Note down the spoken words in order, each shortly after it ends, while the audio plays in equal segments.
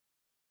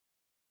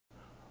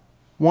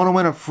Want to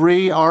win a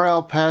free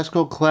R.L.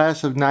 Paschal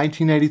Class of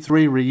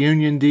 1983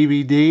 Reunion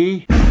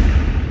DVD?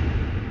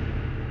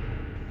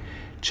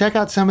 Check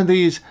out some of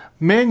these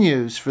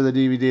menus for the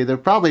DVD. They'll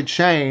probably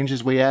change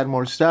as we add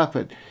more stuff,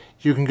 but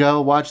you can go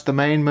watch the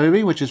main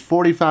movie, which is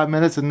 45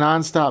 minutes of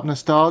non-stop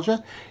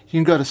nostalgia. You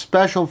can go to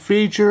special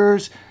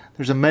features.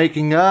 There's a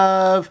making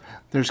of.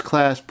 There's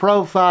class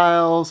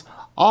profiles.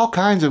 All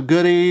kinds of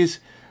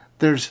goodies.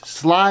 There's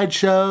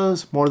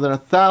slideshows, more than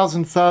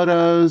 1,000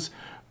 photos,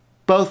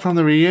 both from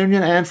the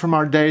reunion and from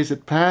our days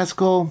at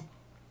Paschal.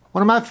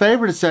 One of my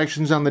favorite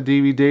sections on the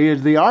DVD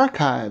is the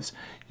archives.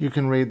 You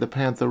can read the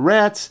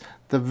Pantherettes,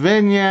 the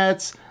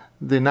vignettes,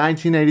 the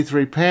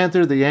 1983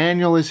 Panther, the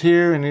annual is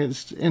here in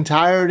its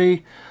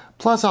entirety,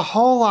 plus a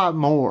whole lot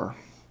more.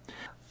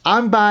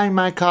 I'm buying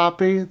my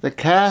copy, the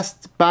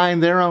cast's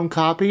buying their own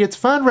copy. It's a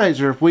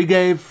fundraiser. If we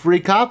gave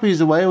free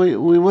copies away,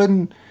 we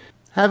wouldn't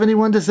have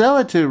anyone to sell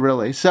it to,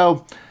 really.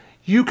 So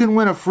you can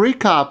win a free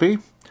copy.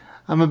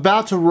 I'm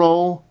about to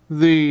roll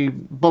the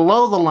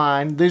below the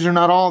line. These are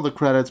not all the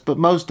credits, but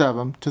most of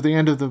them at the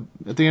end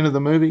of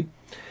the movie.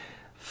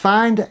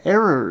 Find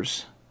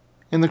errors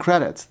in the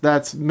credits.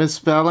 That's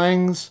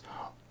misspellings.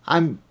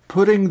 I'm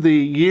putting the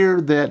year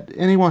that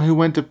anyone who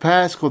went to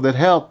Paschal that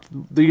helped,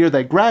 the year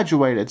they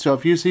graduated. So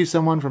if you see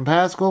someone from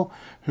Paschal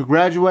who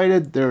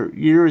graduated, their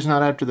year is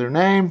not after their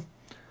name,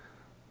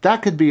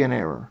 that could be an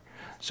error.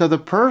 So the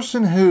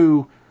person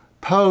who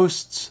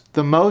posts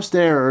the most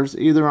errors,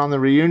 either on the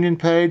reunion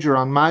page or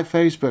on my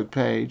Facebook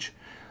page,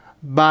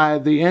 by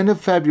the end of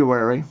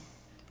February,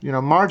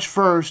 March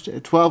 1st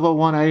at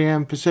 12:01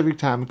 a.m. Pacific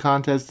time, the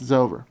contest is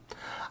over.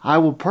 I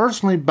will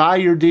personally buy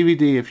your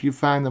DVD if you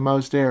find the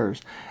most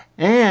errors.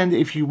 And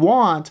if you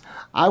want,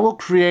 I will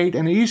create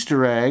an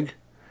Easter egg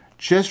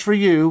just for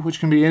you, which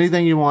can be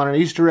anything you want. An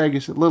Easter egg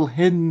is a little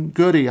hidden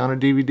goodie on a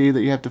DVD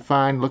that you have to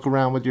find, look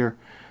around with your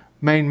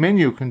main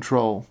menu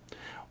control.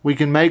 We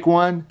can make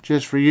one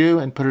just for you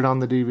and put it on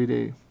the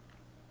DVD.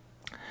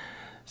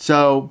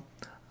 So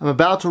I'm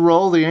about to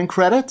roll the end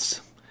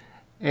credits,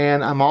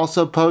 and I'm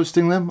also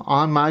posting them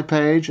on my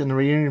page and the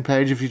reunion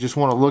page if you just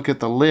want to look at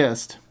the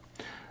list.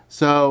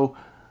 So,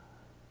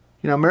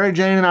 Mary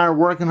Jane and I are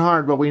working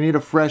hard, but we need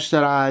a fresh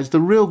set of eyes. The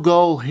real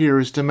goal here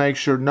is to make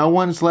sure no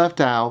one's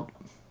left out.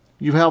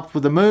 You helped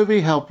with the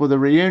movie, helped with the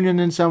reunion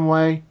in some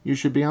way, you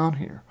should be on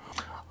here.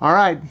 All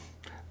right,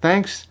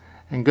 thanks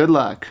and good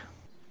luck.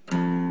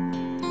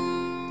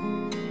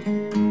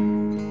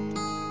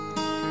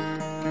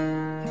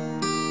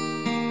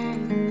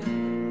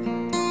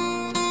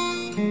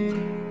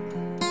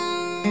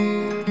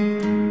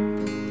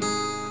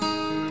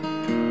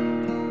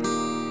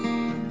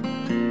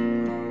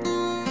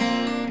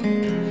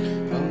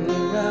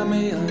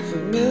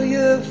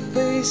 Familiar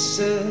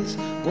faces,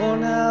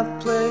 worn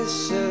out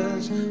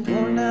places,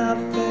 worn out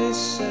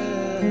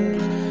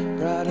faces,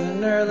 bright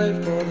and early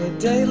for the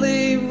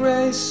daily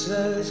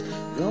races,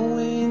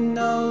 going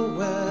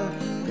nowhere,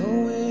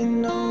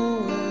 going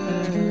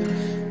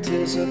nowhere.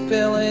 Tears are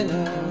filling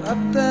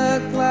up their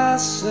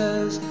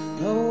glasses,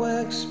 no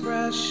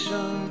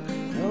expression,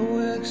 no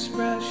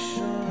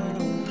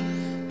expression.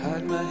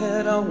 Hide my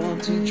head, I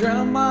want to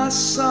drown my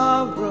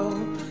sorrow,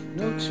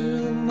 no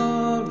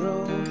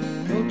tomorrow,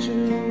 no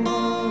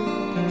tomorrow.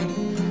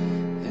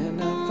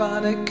 And I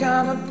find it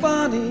kinda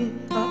funny,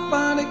 I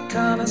find it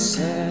kinda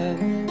sad.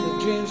 The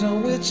dreams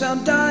on which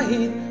I'm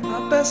dying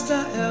are best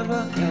I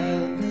ever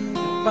had.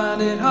 I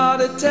find it hard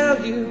to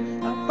tell you,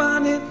 I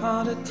find it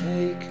hard to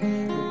take.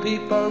 When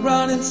people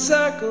run in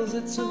circles,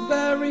 it's a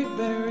very,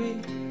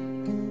 very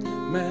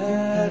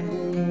mad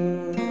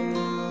world.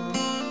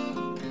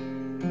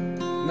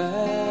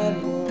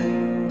 Mad world.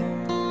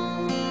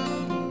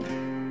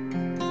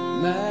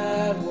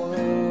 Mad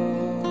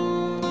world,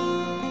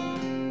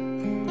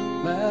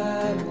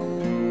 mad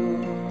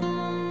world.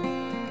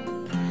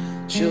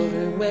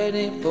 Children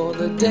waiting for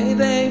the day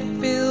they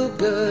feel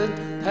good.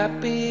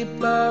 Happy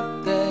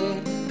birthday,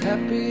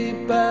 happy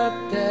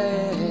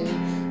birthday.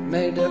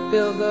 Made to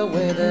feel the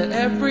way that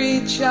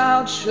every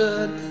child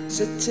should.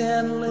 Sit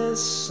and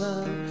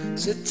listen,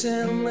 sit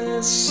and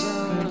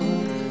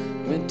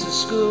listen. Went to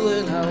school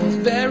and I was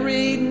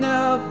very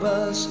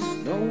nervous.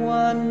 No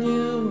one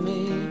knew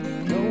me,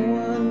 no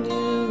one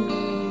knew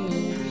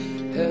me.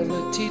 Heard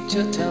the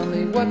teacher tell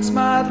me what's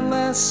my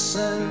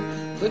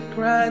lesson. Look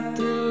right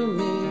through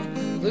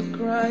me, look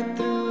right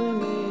through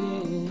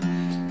me.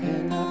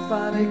 And I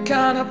find it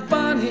kinda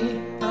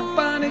funny, I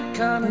find it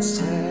kinda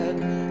sad.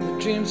 The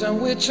dreams on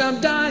which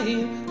I'm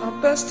dying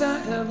are best I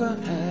ever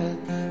had.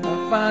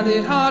 I find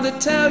it hard to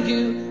tell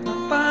you,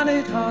 I find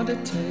it hard to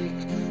take.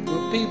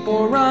 When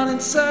people run in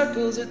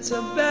circles, it's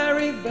a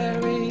very,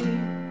 very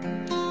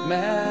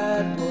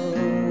mad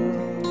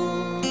world.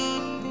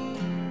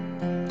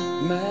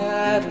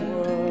 Mad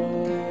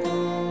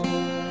world.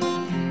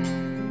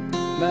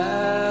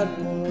 Mad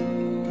world.